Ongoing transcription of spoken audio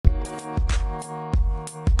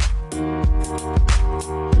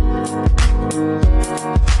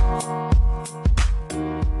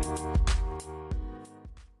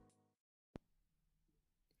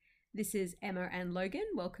This is Emma and Logan.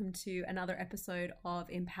 Welcome to another episode of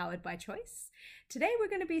Empowered by Choice. Today we're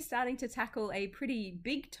going to be starting to tackle a pretty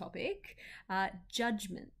big topic,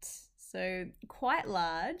 judgment. So quite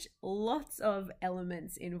large, lots of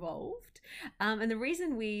elements involved. And the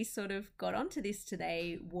reason we sort of got onto this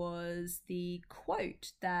today was the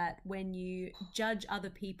quote that when you judge other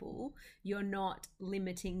people, you're not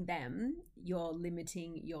limiting them, you're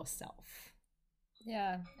limiting yourself.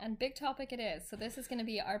 Yeah, and big topic it is. So this is going to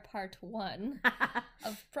be our part one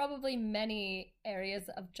of probably many areas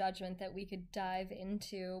of judgment that we could dive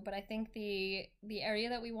into. But I think the area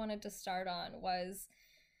that we wanted to start on was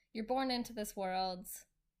you're born into this world.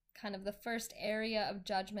 Kind of the first area of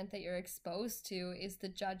judgment that you're exposed to is the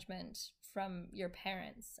judgment from your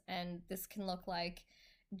parents. And this can look like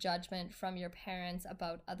judgment from your parents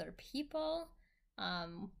about other people.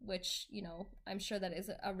 Which, I'm sure that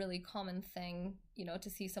is a really common thing, to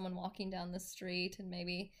see someone walking down the street and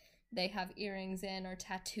maybe they have earrings in or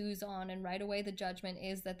tattoos on, and right away the judgment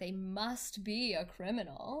is that they must be a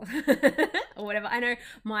criminal. Or whatever. I know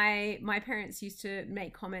my parents used to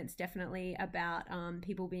make comments definitely about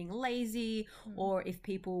people being lazy, or if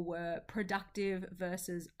people were productive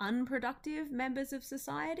versus unproductive members of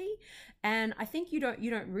society. And I think you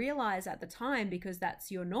don't realize at the time, because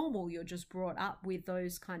that's your normal. You're just brought up with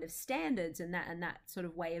those kind of standards and that sort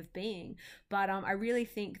of way of being. But I really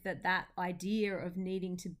think that idea of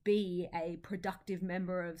needing to be a productive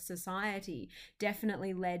member of society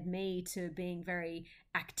definitely led me to being very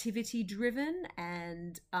activity driven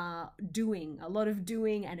and doing a lot of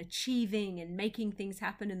doing and achieving and making things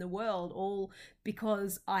happen in the world, all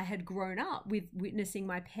because I had grown up with witnessing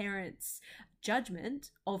my parents'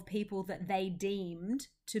 judgment of people that they deemed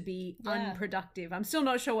to be unproductive. I'm still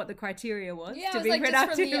not sure what the criteria was to be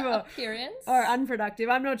productive or appearance or unproductive.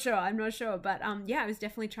 I'm not sure. But I was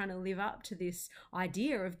definitely trying to live up to this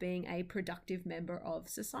idea of being a productive member of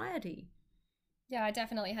society. Yeah, I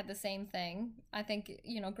definitely had the same thing. I think,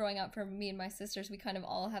 growing up, for me and my sisters, we kind of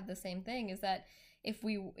all have the same thing, is that if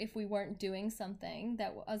we weren't doing something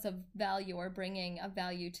that was of value or bringing a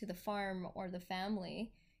value to the farm or the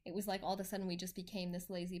family, it was like all of a sudden we just became this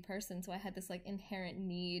lazy person. So I had this like inherent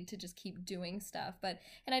need to just keep doing stuff. And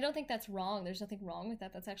I don't think that's wrong. There's nothing wrong with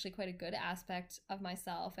that. That's actually quite a good aspect of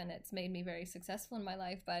myself, and it's made me very successful in my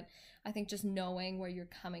life. But I think just knowing where you're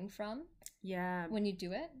coming from when you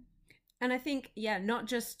do it. And I think,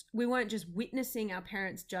 we weren't just witnessing our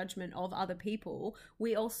parents' judgment of other people.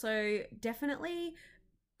 We also definitely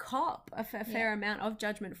cop a fair amount of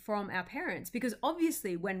judgment from our parents, because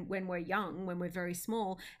obviously when we're young, when we're very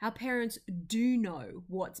small, our parents do know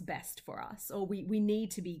what's best for us, or we need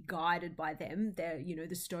to be guided by them.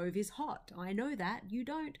 The stove is hot. I know that. You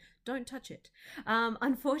don't touch it.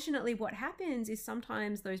 Unfortunately, what happens is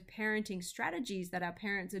sometimes those parenting strategies that our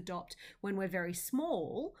parents adopt when we're very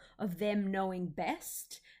small, of them knowing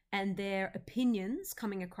best and their opinions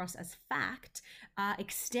coming across as fact,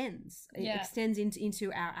 extends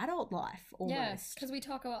into our adult life almost. Yes, because we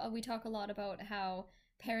talk a lot about how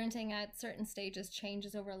parenting at certain stages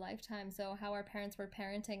changes over a lifetime. So how our parents were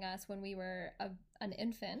parenting us when we were an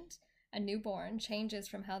infant, a newborn, changes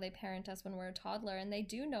from how they parent us when we're a toddler, and they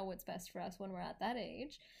do know what's best for us when we're at that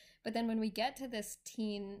age. But then when we get to this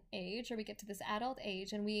teen age, or we get to this adult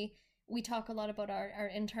age, and we talk a lot about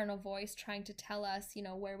our internal voice trying to tell us,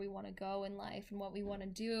 where we want to go in life and what we want to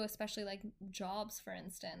do, especially like jobs, for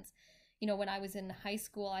instance. When I was in high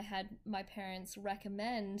school, I had my parents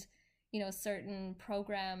recommend, certain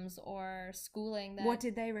programs or schooling. What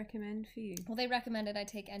did they recommend for you? Well, they recommended I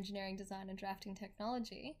take engineering, design, and drafting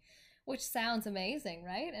technology, which sounds amazing,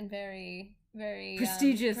 right? And very, very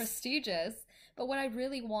prestigious. But what I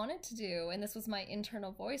really wanted to do, and this was my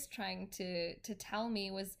internal voice trying to tell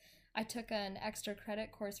me, was I took an extra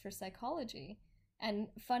credit course for psychology. And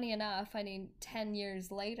funny enough, 10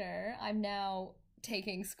 years later, I'm now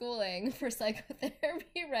taking schooling for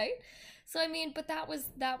psychotherapy, right? So, but that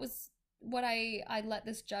was what I let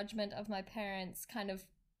this judgment of my parents kind of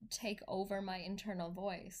take over my internal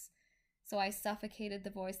voice. So I suffocated the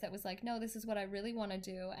voice that was like, no, this is what I really want to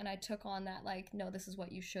do. And I took on that, like, no, this is what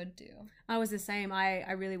you should do. I was the same. I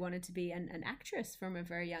really wanted to be an actress from a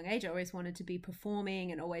very young age. I always wanted to be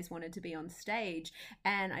performing and always wanted to be on stage.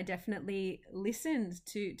 And I definitely listened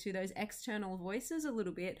to those external voices a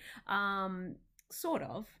little bit. Sort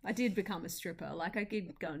of. I did become a stripper. Like, I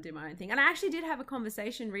could go and do my own thing. And I actually did have a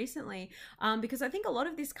conversation recently, because I think a lot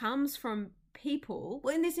of this comes from people,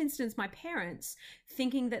 well, in this instance, my parents,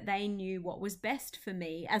 thinking that they knew what was best for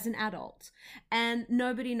me as an adult. And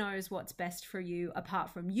nobody knows what's best for you apart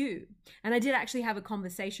from you. And I did actually have a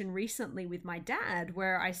conversation recently with my dad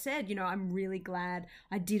where I said, you know, I'm really glad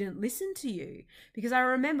I didn't listen to you, because I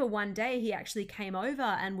remember one day he actually came over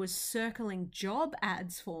and was circling job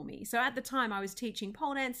ads for me. So at the time I was teaching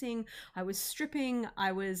pole dancing, I was stripping,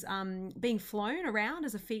 I was being flown around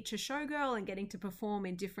as a feature showgirl and getting to perform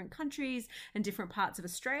in different countries and different parts of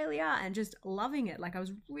Australia and just loving it. Like I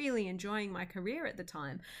was really enjoying my career at the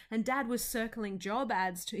time. And dad was circling job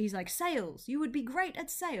ads he's like, sales, you would be great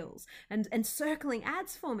at sales, and circling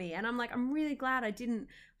ads for me. And I'm like, I'm really glad I didn't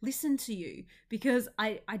listen to you, because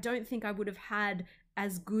I don't think I would have had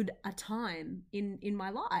as good a time in my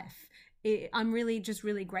life. I'm really just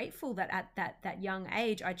really grateful that at that young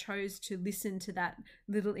age I chose to listen to that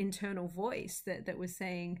little internal voice that was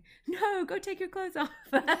saying, no, go take your clothes off.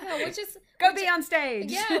 Yeah, be on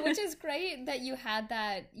stage. Yeah, which is great that you had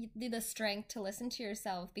the strength to listen to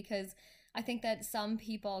yourself, because I think that some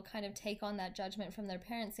people kind of take on that judgment from their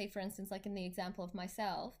parents. Say, for instance, like in the example of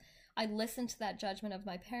myself, I listened to that judgment of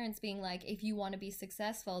my parents being like, if you want to be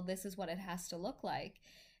successful, this is what it has to look like.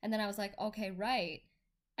 And then I was like, okay, right.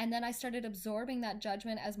 And then I started absorbing that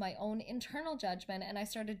judgment as my own internal judgment. And I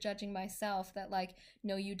started judging myself that like,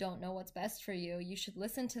 no, you don't know what's best for you. You should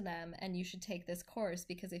listen to them and you should take this course,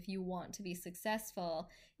 because if you want to be successful,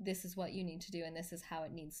 this is what you need to do and this is how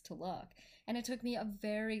it needs to look. And it took me a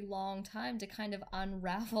very long time to kind of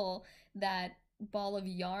unravel that ball of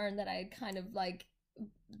yarn that I had kind of like,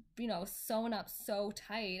 you know, sewn up so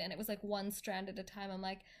tight. And it was like one strand at a time. I'm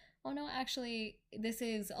like, oh no, actually, this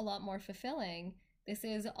is a lot more fulfilling. This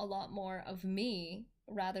is a lot more of me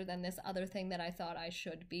rather than this other thing that I thought I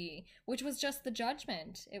should be, which was just the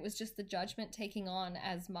judgment. It was just the judgment taking on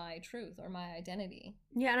as my truth or my identity.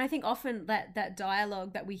 Yeah, and I think often that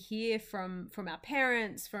dialogue that we hear from our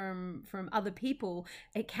parents, from other people,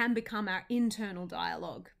 it can become our internal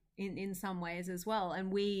dialogue in some ways as well.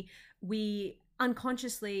 And we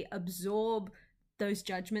unconsciously absorb those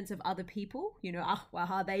judgments of other people, you know, well,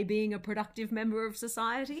 are they being a productive member of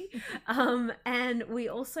society? And we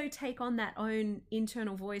also take on that own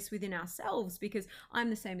internal voice within ourselves, because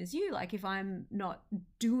I'm the same as you. Like if I'm not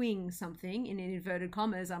doing something, in inverted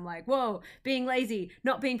commas, I'm like, whoa, being lazy,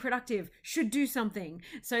 not being productive, should do something.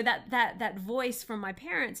 So that voice from my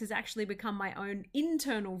parents has actually become my own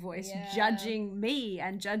internal voice, judging me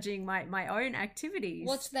and judging my own activities.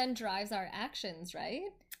 Which then drives our actions, right?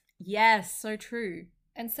 Yes, so true.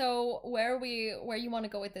 And so where you want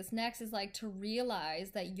to go with this next is like to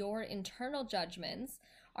realize that your internal judgments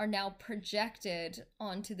are now projected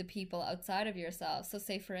onto the people outside of yourself. So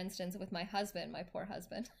say, for instance, with my husband, my poor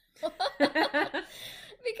husband,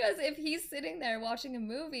 because if he's sitting there watching a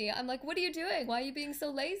movie, I'm like, what are you doing? Why are you being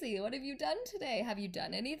so lazy? What have you done today? Have you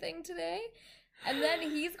done anything today? And then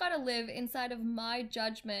he's got to live inside of my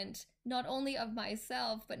judgment, not only of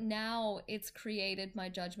myself, but now it's created my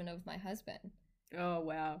judgment of my husband. Oh,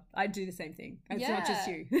 wow. I do the same thing. It's not just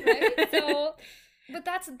you. Right? So, but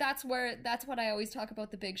that's what I always talk about,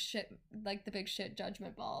 the big shit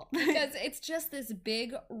judgment ball, because it's just this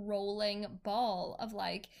big rolling ball of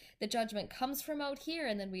like, the judgment comes from out here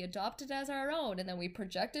and then we adopt it as our own and then we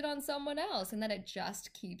project it on someone else and then it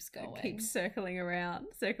just keeps going. It keeps circling around.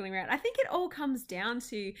 I think it all comes down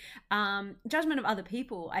to judgment of other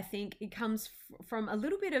people. I think it comes from a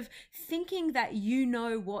little bit of thinking that you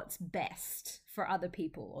know what's best for other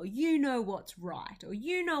people, or you know what's right, or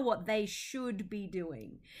you know what they should be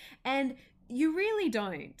doing, and you really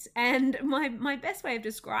don't. And my best way of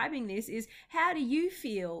describing this is, how do you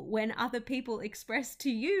feel when other people express to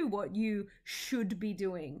you what you should be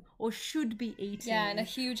doing or should be eating? Yeah, and a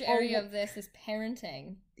huge area of this is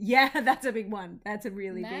parenting. Yeah, that's a big one. That's a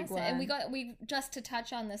really big one. And we just to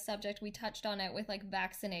touch on this subject, we touched on it with like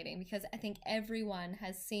vaccinating, because I think everyone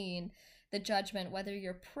has seen the judgment, whether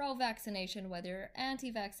you're pro-vaccination, whether you're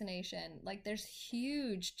anti-vaccination. Like there's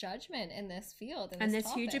huge judgment in this field. And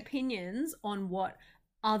there's huge opinions on what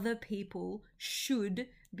other people should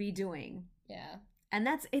be doing. Yeah. And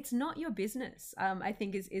it's not your business, I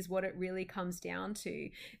think is what it really comes down to.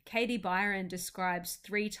 Katie Byron describes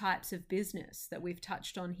 3 types of business that we've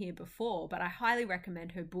touched on here before, but I highly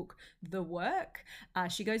recommend her book, The Work.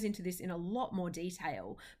 She goes into this in a lot more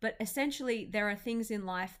detail, but essentially there are things in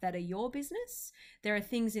life that are your business, there are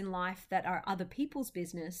things in life that are other people's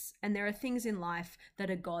business, and there are things in life that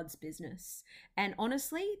are God's business. And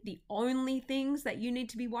honestly, the only things that you need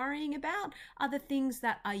to be worrying about are the things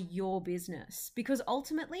that are your business, because because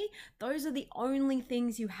ultimately those are the only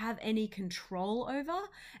things you have any control over.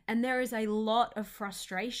 And there is a lot of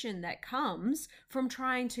frustration that comes from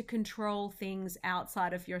trying to control things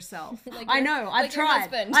outside of yourself. I know, I've tried.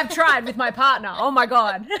 I've tried with my partner. Oh my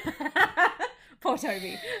God. Poor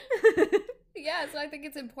Toby. Yeah, so I think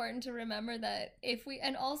it's important to remember that if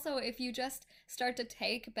you just start to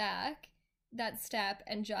take back that step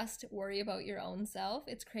and just worry about your own self,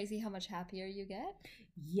 it's crazy how much happier you get.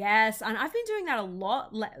 Yes, and I've been doing that a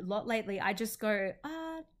lot lately. I just go,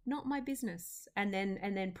 not my business, and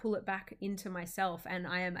then pull it back into myself, and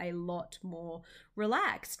I am a lot more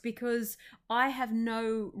relaxed because I have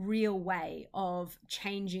no real way of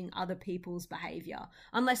changing other people's behavior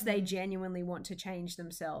unless they genuinely want to change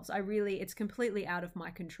themselves. It's completely out of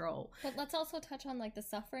my control. But let's also touch on like the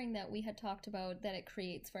suffering that we had talked about that it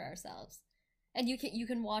creates for ourselves. And you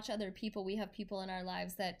can watch other people. We have people in our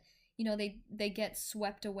lives that, you know, they get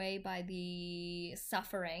swept away by the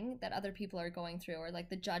suffering that other people are going through, or like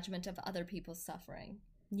the judgment of other people's suffering.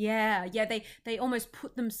 Yeah, they almost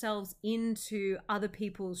put themselves into other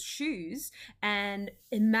people's shoes and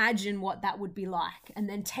imagine what that would be like, and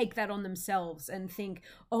then take that on themselves and think,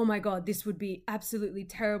 oh my God, this would be absolutely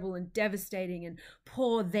terrible and devastating, and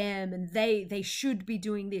poor them, and they should be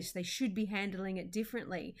doing this, they should be handling it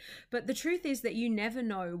differently. But the truth is that you never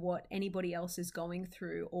know what anybody else is going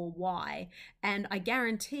through or why. And I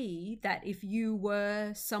guarantee that if you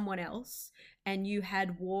were someone else and you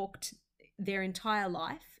had walked their entire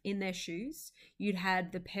life in their shoes, you'd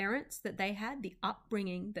had the parents that they had, the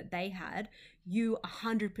upbringing that they had, you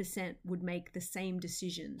 100% would make the same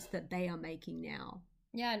decisions that they are making now.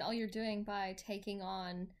 Yeah, and all you're doing by taking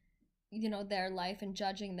on, you know, their life and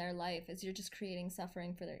judging their life is you're just creating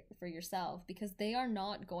suffering for yourself, because they are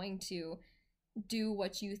not going to do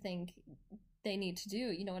what you think they need to do.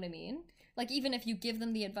 You know what I mean? Like, even if you give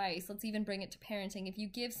them the advice, let's even bring it to parenting. If you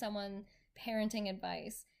give someone parenting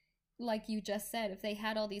advice, like you just said, if they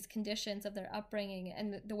had all these conditions of their upbringing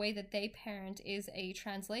and the way that they parent is a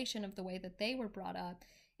translation of the way that they were brought up,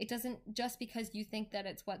 it doesn't, just because you think that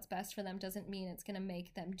it's what's best for them doesn't mean it's going to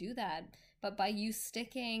make them do that. But by you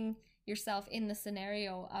sticking yourself in the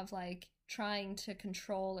scenario of like trying to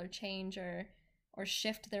control or change or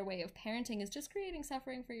shift their way of parenting is just creating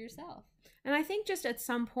suffering for yourself. And I think just at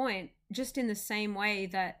some point, just in the same way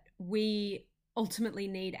that we ultimately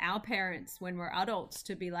need our parents when we're adults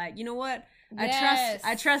to be like, you know what,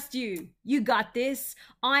 I trust you, you got this,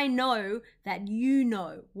 I know that you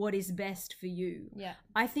know what is best for you. Yeah,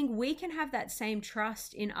 I think we can have that same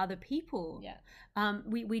trust in other people. Yeah,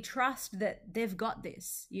 we trust that they've got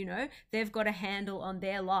this, you know, they've got a handle on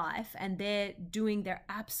their life and they're doing their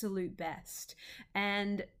absolute best,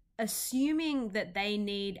 and assuming that they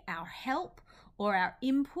need our help or our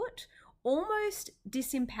input almost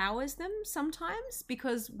disempowers them sometimes,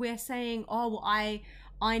 because we're saying, oh, well,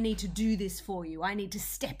 I need to do this for you, I need to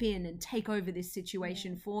step in and take over this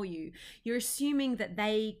situation for you. You're assuming that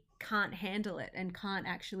they can't handle it and can't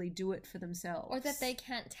actually do it for themselves, or that they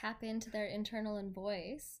can't tap into their internal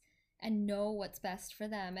voice and know what's best for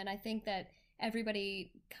them. And I think that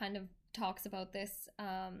everybody kind of talks about this,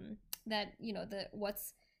 that, you know,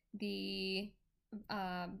 what's the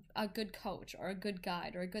a good coach or a good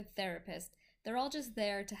guide or a good therapist, they're all just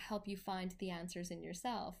there to help you find the answers in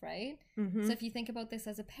yourself, right? Mm-hmm. So if you think about this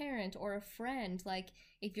as a parent or a friend, like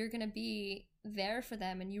if you're going to be there for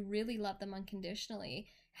them and you really love them unconditionally,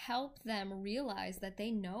 help them realize that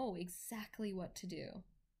they know exactly what to do.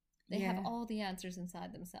 They have all the answers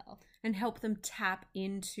inside themselves. And help them tap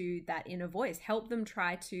into that inner voice. Help them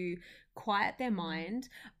try to quiet their mind,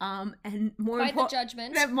 and quiet the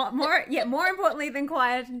judgment. More importantly than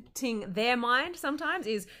quieting their mind sometimes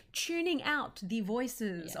is tuning out the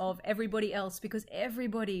voices of everybody else, because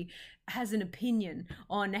everybody has an opinion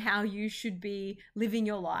on how you should be living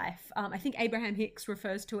your life. I think Abraham Hicks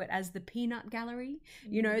refers to it as the peanut gallery.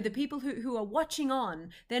 You know, the people who are watching on,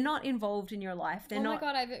 they're not involved in your life. They're not. Oh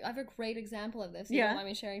my God, I have a great example of this. You don't mind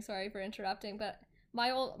me sharing? Sorry for interrupting, but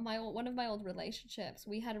one of my old relationships,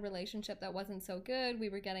 we had a relationship that wasn't so good. We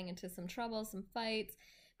were getting into some trouble, some fights.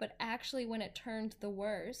 But actually, when it turned the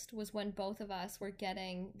worst was when both of us were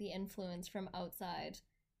getting the influence from outside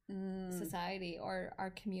society or our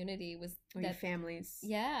community, was or your families.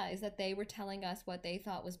 Yeah, is that they were telling us what they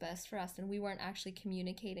thought was best for us, and we weren't actually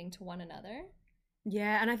communicating to one another.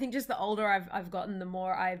 Yeah, and I think just the older I've gotten, the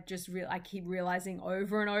more I keep realizing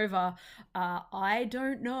over and over, I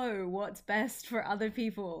don't know what's best for other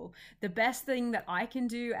people. The best thing that I can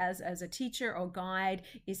do as a teacher or guide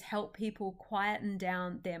is help people quieten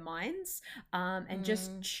down their minds, and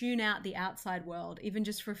just tune out the outside world, even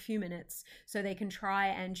just for a few minutes, so they can try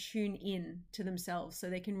and tune in to themselves, so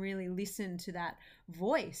they can really listen to that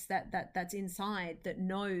voice that's inside, that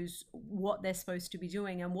knows what they're supposed to be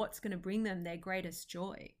doing and what's going to bring them their greatest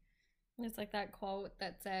joy. It's like that quote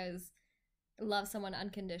that says, love someone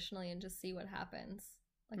unconditionally and just see what happens.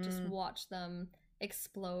 Like, just watch them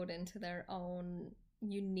explode into their own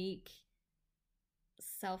unique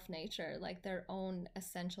self nature, like their own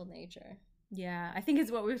essential nature. Yeah, I think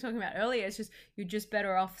it's what we were talking about earlier. It's just, you're just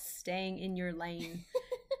better off staying in your lane.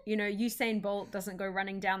 You know, Usain Bolt doesn't go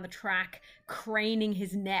running down the track, craning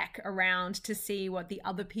his neck around to see what the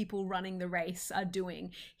other people running the race are doing.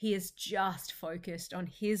 He is just focused on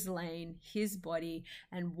his lane, his body,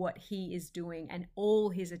 and what he is doing. And all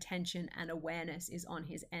his attention and awareness is on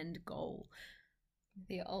his end goal.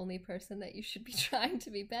 The only person that you should be trying to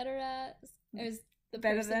be better at is the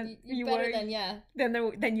better than you better were, than, yeah,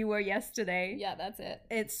 than you were yesterday. Yeah, that's it.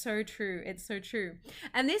 It's so true. It's so true.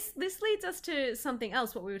 And this leads us to something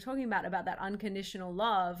else, what we were talking about that unconditional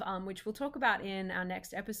love, which we'll talk about in our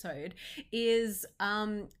next episode, is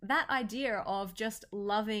that idea of just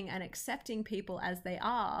loving and accepting people as they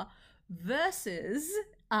are versus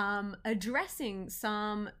addressing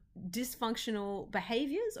some dysfunctional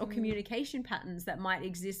behaviors or communication patterns that might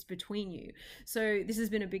exist between you. So this has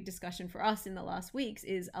been a big discussion for us in the last weeks,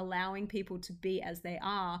 is allowing people to be as they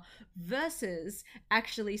are versus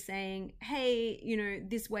actually saying, hey, you know,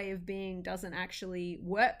 this way of being doesn't actually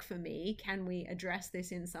work for me. Can we address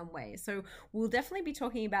this in some way? So we'll definitely be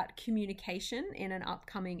talking about communication in an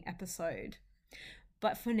upcoming episode.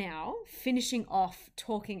 But for now, finishing off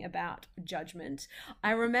talking about judgment,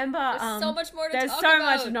 I remember there's so much more to there's talk so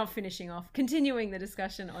about. much, not finishing off, continuing the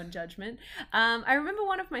discussion on judgment. I remember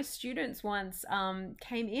one of my students once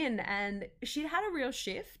came in and she'd had a real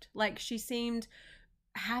shift. Like, she seemed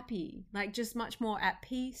happy, like just much more at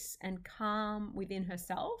peace and calm within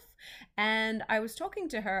herself. And I was talking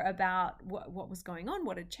to her about what was going on,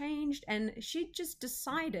 what had changed, and she just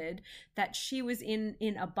decided that she was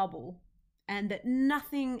in a bubble, and that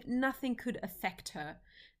nothing could affect her.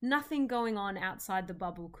 Nothing going on outside the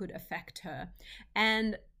bubble could affect her.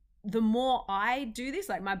 And the more I do this,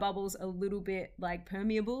 like, my bubble's a little bit like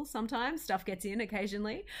permeable sometimes, stuff gets in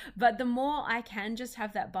occasionally, but the more I can just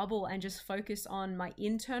have that bubble and just focus on my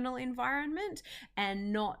internal environment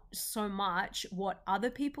and not so much what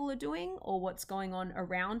other people are doing or what's going on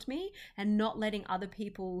around me, and not letting other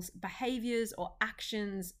people's behaviors or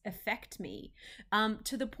actions affect me,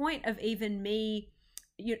 to the point of even me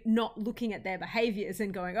not looking at their behaviors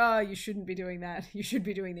and going, oh, you shouldn't be doing that, you should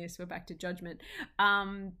be doing this. We're back to judgment.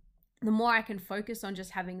 The more I can focus on just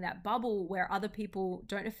having that bubble where other people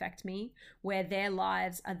don't affect me, where their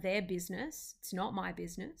lives are their business, it's not my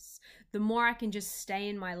business, the more I can just stay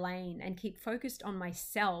in my lane and keep focused on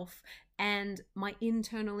myself and my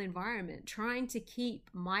internal environment, trying to keep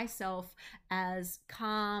myself as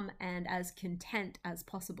calm and as content as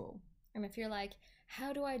possible. And if you're like,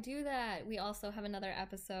 how do I do that? We also have another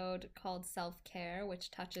episode called Self-Care, which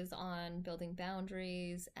touches on building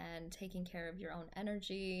boundaries and taking care of your own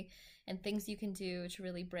energy and things you can do to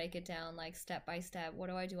really break it down, like step by step. What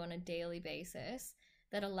do I do on a daily basis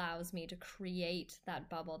that allows me to create that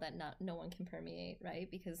bubble that no one can permeate, right?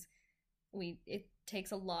 Because it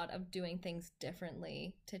takes a lot of doing things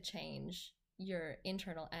differently to change your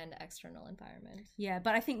internal and external environment. Yeah,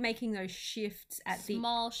 but I think making those shifts at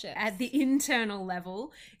the internal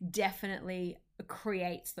level definitely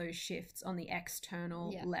creates those shifts on the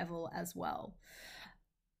external level as well.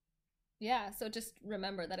 Yeah, so just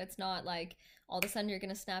remember that it's not like all of a sudden you're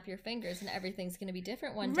going to snap your fingers and everything's going to be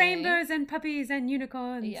different one day. Rainbows and puppies and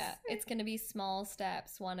unicorns. Yeah, it's going to be small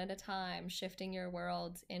steps, one at a time, shifting your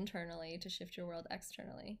world internally to shift your world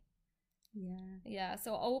externally. Yeah,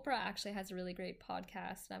 so Oprah actually has a really great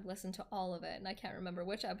podcast, and I've listened to all of it, and I can't remember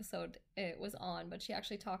which episode it was on, but she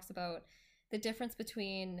actually talks about the difference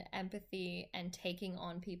between empathy and taking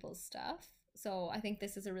on people's stuff. So I think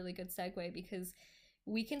this is a really good segue, because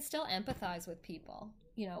we can still empathize with people.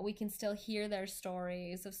 You know, we can still hear their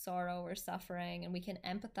stories of sorrow or suffering, and we can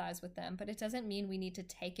empathize with them, but it doesn't mean we need to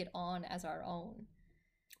take it on as our own.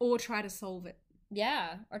 Or try to solve it.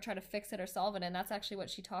 Yeah, or try to fix it or solve it. And that's actually what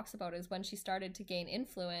she talks about, is when she started to gain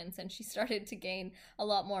influence and she started to gain a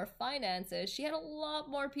lot more finances, she had a lot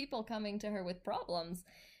more people coming to her with problems.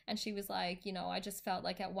 And she was like, you know, I just felt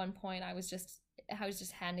like at one point I was just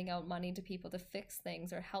just handing out money to people to fix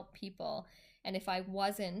things or help people. And if I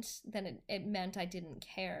wasn't, then it meant I didn't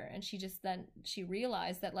care. And she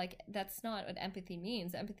realized that, like, that's not what empathy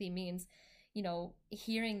means. Empathy means, you know,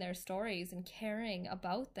 hearing their stories and caring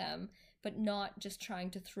about them, but not just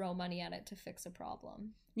trying to throw money at it to fix a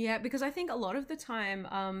problem. Yeah, because I think a lot of the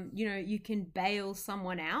time, you know, you can bail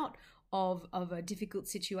someone out of a difficult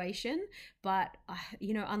situation, but,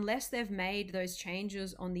 you know, unless they've made those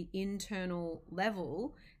changes on the internal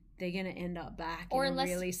level, they're going to end up back in a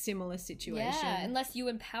really similar situation. Yeah, unless you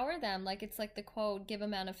empower them. Like, it's like the quote, give a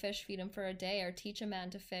man a fish, feed him for a day, or teach a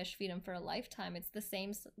man to fish, feed him for a lifetime. It's the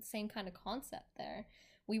same kind of concept there.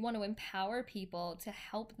 We want to empower people to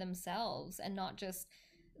help themselves and not just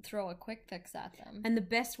throw a quick fix at them. And the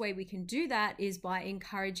best way we can do that is by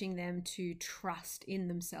encouraging them to trust in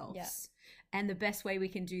themselves. Yeah. And the best way we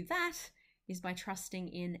can do that is by trusting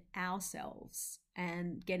in ourselves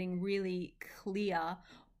and getting really clear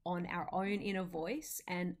on our own inner voice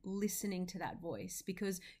and listening to that voice,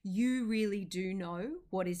 because you really do know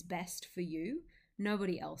what is best for you.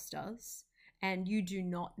 Nobody else does. And you do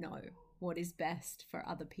not know what is best for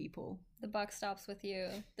other people. The buck stops with you.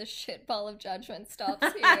 The shitball of judgment stops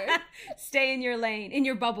here. Stay in your lane, in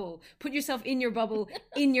your bubble. Put yourself in your bubble,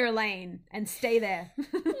 in your lane, and stay there.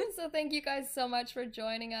 So thank you guys so much for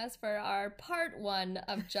joining us for our part 1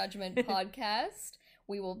 of Judgment podcast.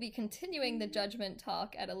 We will be continuing the judgment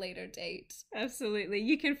talk at a later date. Absolutely.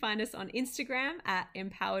 You can find us on Instagram at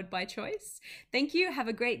Empowered by Choice. Thank you. Have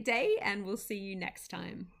a great day, and we'll see you next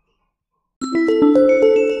time.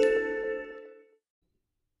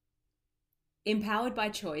 Empowered by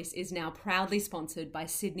Choice is now proudly sponsored by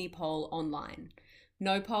Sydney Pole Online.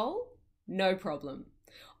 No pole? No problem.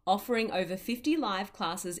 Offering over 50 live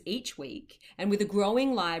classes each week, and with a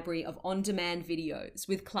growing library of on-demand videos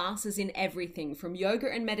with classes in everything from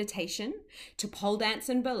yoga and meditation to pole dance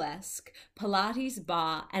and burlesque, Pilates,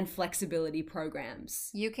 bar, and flexibility programs.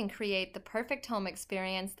 You can create the perfect home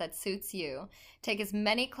experience that suits you. Take as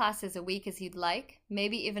many classes a week as you'd like,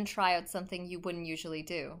 maybe even try out something you wouldn't usually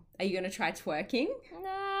do. Are you going to try twerking?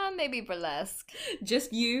 Nah, maybe burlesque.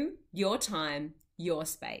 Just you, your time, your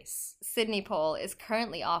space. Sydney Pole is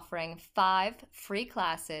currently offering 5 free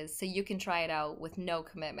classes so you can try it out with no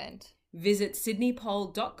commitment. Visit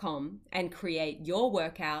sydneypole.com and create your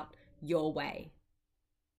workout your way.